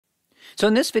So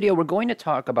in this video, we're going to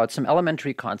talk about some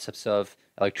elementary concepts of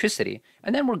electricity,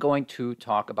 and then we're going to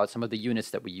talk about some of the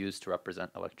units that we use to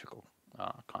represent electrical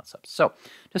concepts. So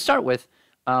to start with,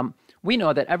 we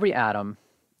know that every atom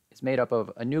is made up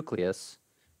of a nucleus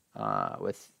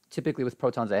typically with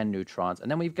protons and neutrons,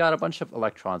 and then we've got a bunch of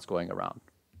electrons going around,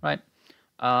 right?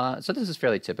 So this is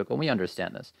fairly typical, and we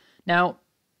understand this. Now,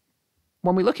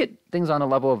 when we look at things on a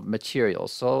level of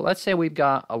materials, so let's say we've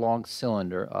got a long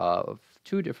cylinder of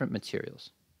two different materials,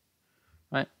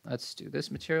 right? Let's do this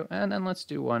material, and then let's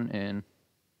do one in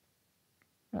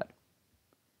red.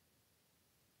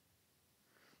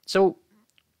 So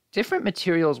different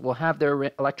materials will have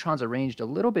their electrons arranged a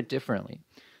little bit differently.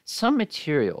 Some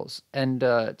materials, and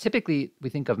typically we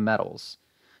think of metals,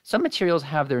 some materials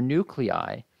have their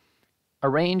nuclei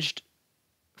arranged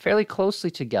fairly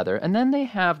closely together, and then they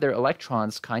have their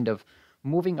electrons kind of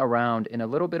moving around in a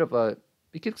little bit of a,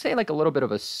 we could say like a little bit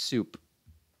of a soup.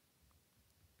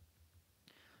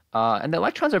 And the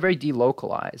electrons are very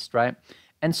delocalized, right?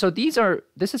 And so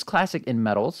this is classic in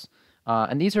metals,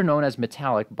 and these are known as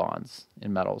metallic bonds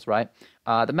in metals, right?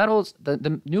 The metals,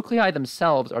 the nuclei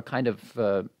themselves are kind of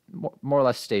more or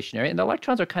less stationary, and the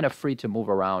electrons are kind of free to move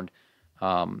around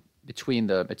between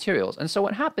the materials. And so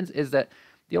what happens is that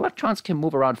the electrons can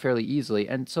move around fairly easily,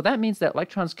 and so that means that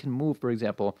electrons can move, for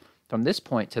example, from this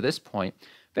point to this point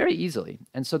very easily.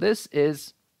 And so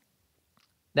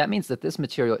that means that this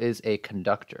material is a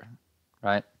conductor,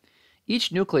 right?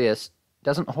 Each nucleus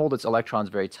doesn't hold its electrons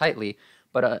very tightly,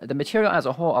 but the material as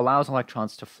a whole allows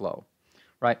electrons to flow,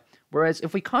 right? Whereas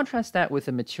if we contrast that with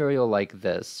a material like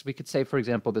this, we could say, for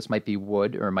example, this might be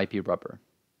wood or it might be rubber,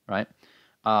 right?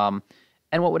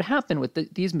 And what would happen with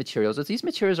these materials is these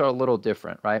materials are a little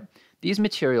different, right? These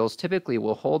materials typically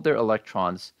will hold their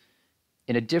electrons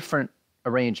in a different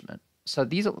arrangement. So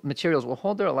these materials will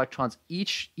hold their electrons,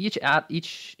 each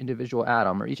individual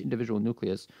atom or each individual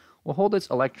nucleus will hold its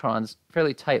electrons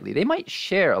fairly tightly. They might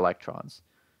share electrons,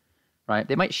 right?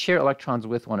 They might share electrons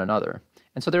with one another.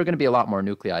 And so there are going to be a lot more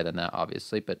nuclei than that,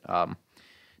 obviously, but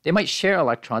they might share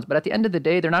electrons, but at the end of the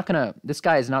day, this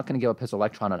guy is not going to give up his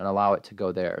electron and allow it to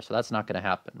go there. So that's not going to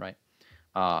happen, right?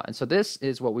 And so this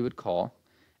is what we would call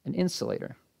an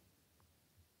insulator.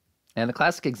 And the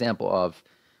classic example of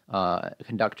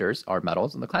conductors are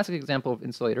metals, and the classic example of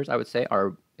insulators, I would say,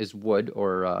 is wood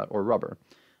or rubber.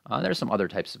 There are some other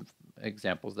types of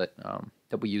examples that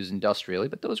we use industrially,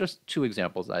 but those are two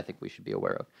examples that I think we should be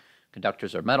aware of.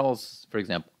 Conductors are metals, for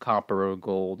example, copper or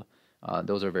gold.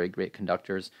 Those are very great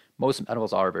conductors. Most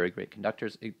metals are very great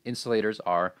conductors. Insulators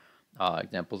are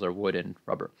examples are wood and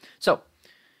rubber. So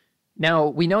now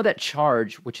we know that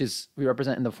charge, which is we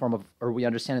represent in the form of, or we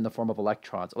understand in the form of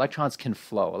electrons. Electrons can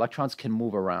flow. Electrons can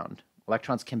move around.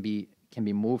 Electrons can be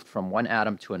moved from one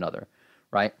atom to another,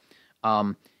 right?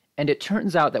 And it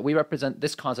turns out that we represent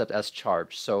this concept as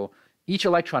charge. So each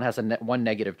electron has one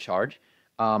negative charge,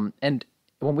 and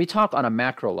when we talk on a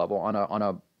macro level, on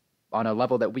a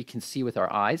level that we can see with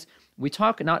our eyes, we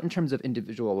talk not in terms of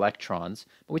individual electrons,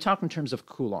 but we talk in terms of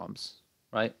coulombs,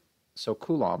 right? So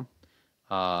coulomb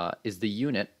is the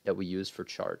unit that we use for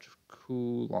charge.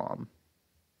 Coulomb.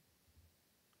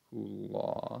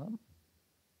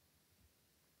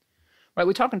 Right,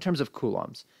 we talk in terms of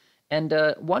coulombs. And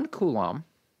 1 coulomb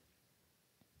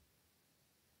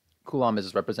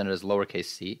is represented as lowercase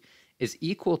c, is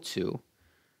equal to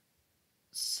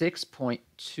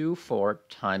 6.24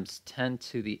 times 10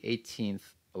 to the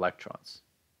 18th electrons.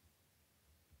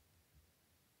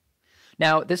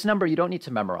 Now, this number you don't need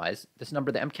to memorize. This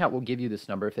number, the MCAT will give you this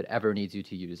number if it ever needs you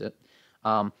to use it.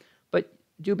 But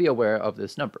do be aware of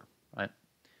this number, right?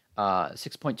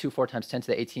 6.24 times 10 to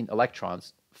the 18th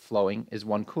electrons flowing is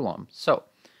 1 coulomb. So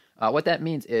what that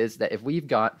means is that if we've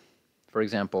got, for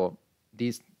example,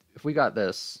 if we got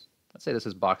this, let's say this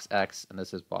is box X and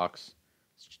this is box,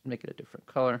 let's make it a different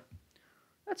color.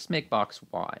 Let's make box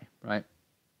Y, right?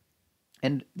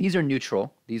 And these are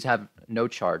neutral. These have no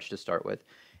charge to start with.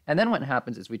 And then what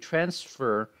happens is we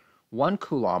transfer 1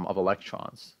 coulomb of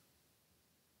electrons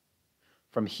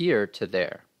from here to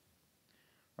there,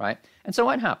 right? And so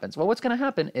what happens? Well, what's going to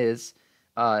happen is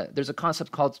there's a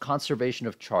concept called conservation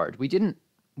of charge. We didn't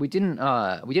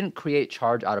create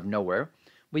charge out of nowhere.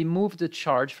 We moved the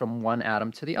charge from one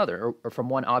atom to the other, or from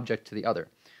one object to the other.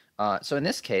 So in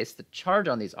this case, the charge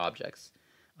on these objects,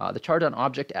 the charge on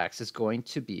object X is going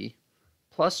to be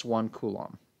plus 1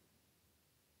 coulomb.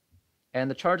 And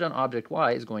the charge on object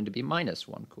Y is going to be minus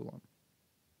 1 coulomb.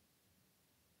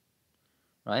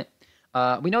 Right?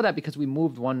 We know that because we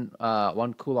moved one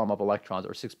coulomb of electrons,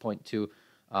 or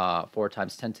 6.24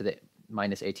 times 10 to the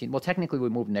minus 18. Well, technically we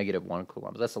move negative 1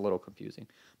 coulomb. That's a little confusing.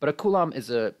 But a coulomb is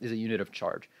a unit of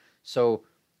charge. So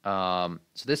so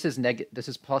this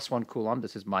is plus 1 coulomb.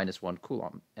 This is minus 1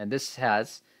 coulomb, and this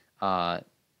has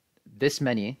this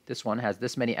one has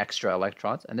this many extra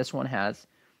electrons, and this one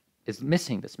is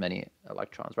missing this many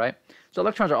electrons, right? So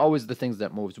electrons are always the things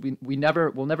that moves.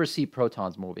 We'll never see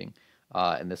protons moving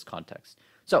in this context.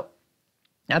 So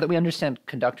now that we understand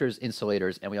conductors,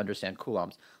 insulators, and we understand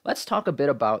coulombs, let's talk a bit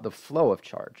about the flow of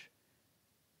charge.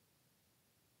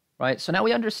 Right? So now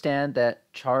we understand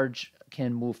that charge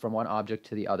can move from one object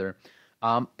to the other.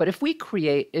 But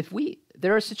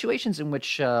there are situations in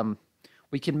which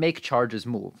we can make charges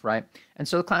move, right? And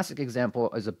so the classic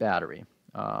example is a battery.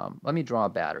 Let me draw a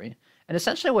battery. And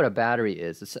essentially what a battery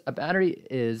is,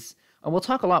 and we'll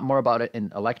talk a lot more about it in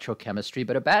electrochemistry,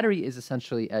 but a battery is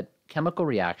essentially a chemical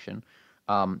reaction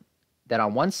that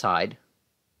on one side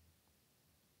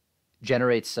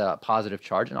generates a positive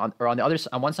charge, and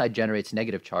on one side generates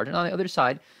negative charge, and on the other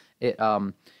side it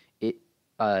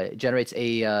generates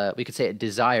we could say a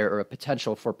desire or a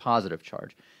potential for positive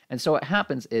charge. And so what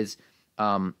happens is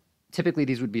typically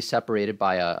these would be separated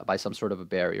by some sort of a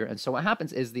barrier. And so what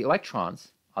happens is the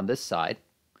electrons on this side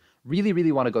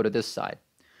really want to go to this side,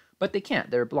 but they can't.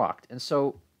 They're blocked. And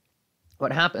so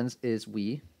what happens is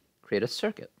we create a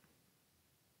circuit.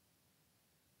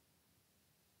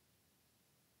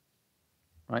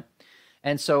 Right?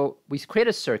 And so we create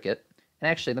a circuit. And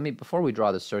actually, before we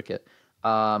draw the circuit,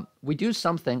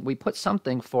 we put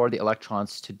something for the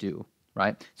electrons to do,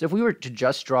 right? So if we were to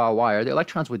just draw a wire, the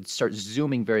electrons would start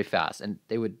zooming very fast, and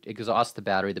they would exhaust the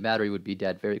battery. The battery would be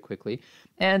dead very quickly,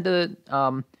 and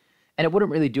it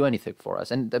wouldn't really do anything for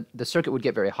us. And the circuit would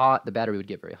get very hot, the battery would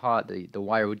get very hot, the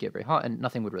wire would get very hot, and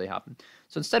nothing would really happen.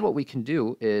 So instead, what we can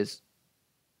do is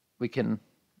we can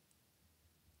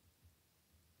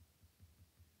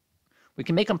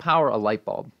make them power a light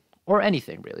bulb. Or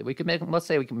anything, really. Let's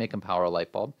say we can make them power a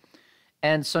light bulb.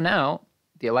 And so now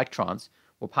the electrons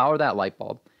will power that light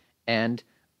bulb and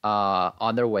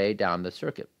on their way down the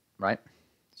circuit, right?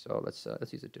 So let's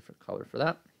use a different color for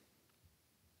that.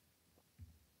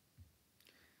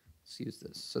 Let's use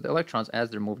this. So the electrons,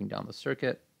 as they're moving down the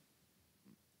circuit,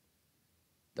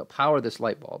 they'll power this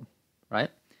light bulb, right?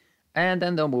 And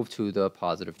then they'll move to the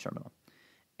positive terminal.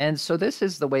 And so this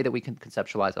is the way that we can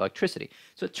conceptualize electricity.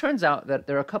 So it turns out that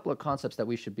there are a couple of concepts that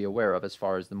we should be aware of as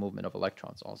far as the movement of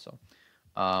electrons also.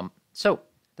 So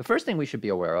the first thing we should be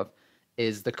aware of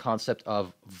is the concept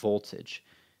of voltage.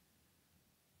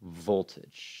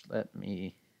 Voltage.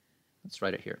 Let's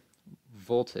write it here.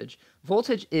 Voltage.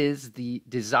 Voltage is the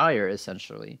desire,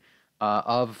 essentially,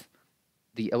 of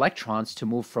the electrons to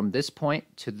move from this point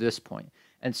to this point.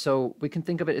 And so we can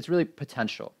think of it, it's really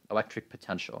potential, electric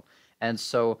potential. And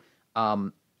so,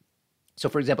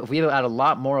 for example, if we add a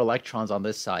lot more electrons on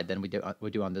this side than we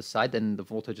do on this side, then the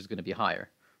voltage is going to be higher,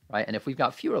 right? And if we've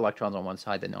got fewer electrons on one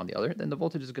side than on the other, then the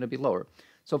voltage is going to be lower.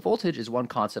 So voltage is one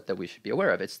concept that we should be aware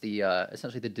of. It's the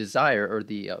essentially the desire or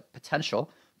the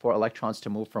potential for electrons to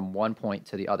move from one point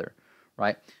to the other,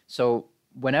 right? So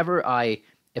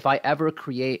if I ever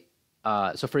create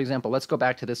so for example, let's go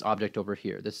back to this object over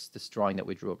here, this drawing that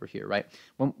we drew over here, right?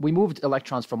 When we moved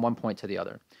electrons from one point to the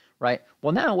other, right?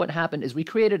 Well, now what happened is we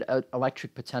created an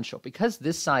electric potential. Because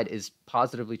this side is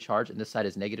positively charged and this side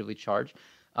is negatively charged,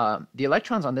 the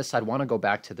electrons on this side want to go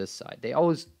back to this side. They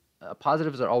always,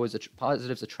 positives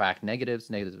attract negatives,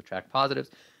 negatives attract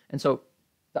positives. And so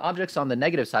the objects on the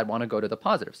negative side want to go to the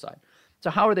positive side.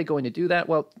 So how are they going to do that?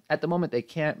 Well, at the moment they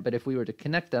can't, but if we were to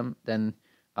connect them, then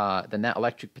that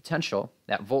electric potential,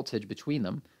 that voltage between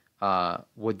them,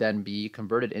 would then be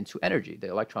converted into energy. The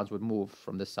electrons would move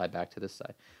from this side back to this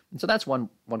side. And so that's one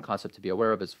concept to be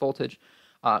aware of is voltage.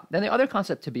 Then the other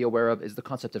concept to be aware of is the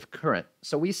concept of current.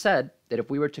 So we said that if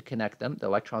we were to connect them, the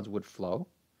electrons would flow,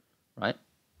 right?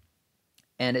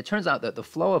 And it turns out that the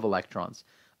flow of electrons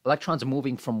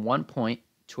moving from one point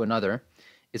to another,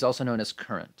 is also known as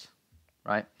current,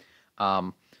 right?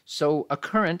 So a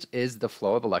current is the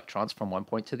flow of electrons from one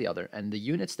point to the other, and the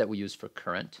units that we use for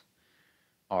current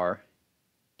are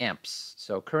amps.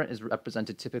 So current is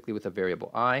represented typically with a variable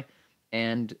I,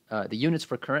 and the units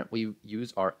for current we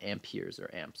use are amperes or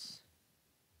amps.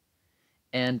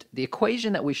 And the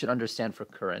equation that we should understand for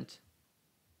current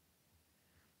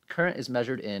is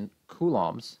measured in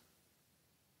coulombs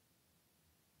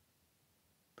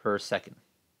per second.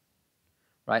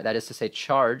 Right? That is to say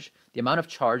charge, the amount of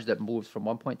charge that moves from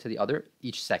one point to the other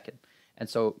each second. And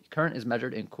so current is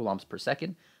measured in coulombs per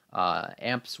second. 1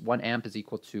 amp is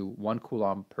equal to 1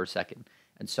 coulomb per second.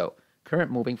 And so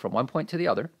current moving from one point to the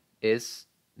other is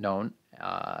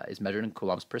measured in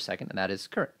coulombs per second, and that is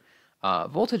current.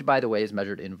 Voltage, by the way, is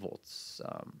measured in volts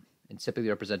and typically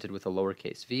represented with a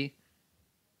lowercase v.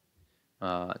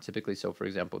 Typically, so for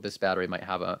example, this battery might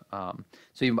have a,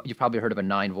 so you've probably heard of a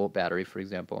 9-volt battery, for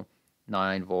example,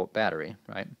 9-volt battery,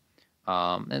 right?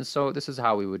 And so this is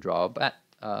how we would draw,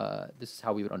 this is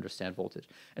how we would understand voltage.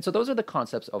 And so those are the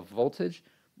concepts of voltage,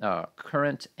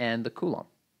 current, and the coulomb.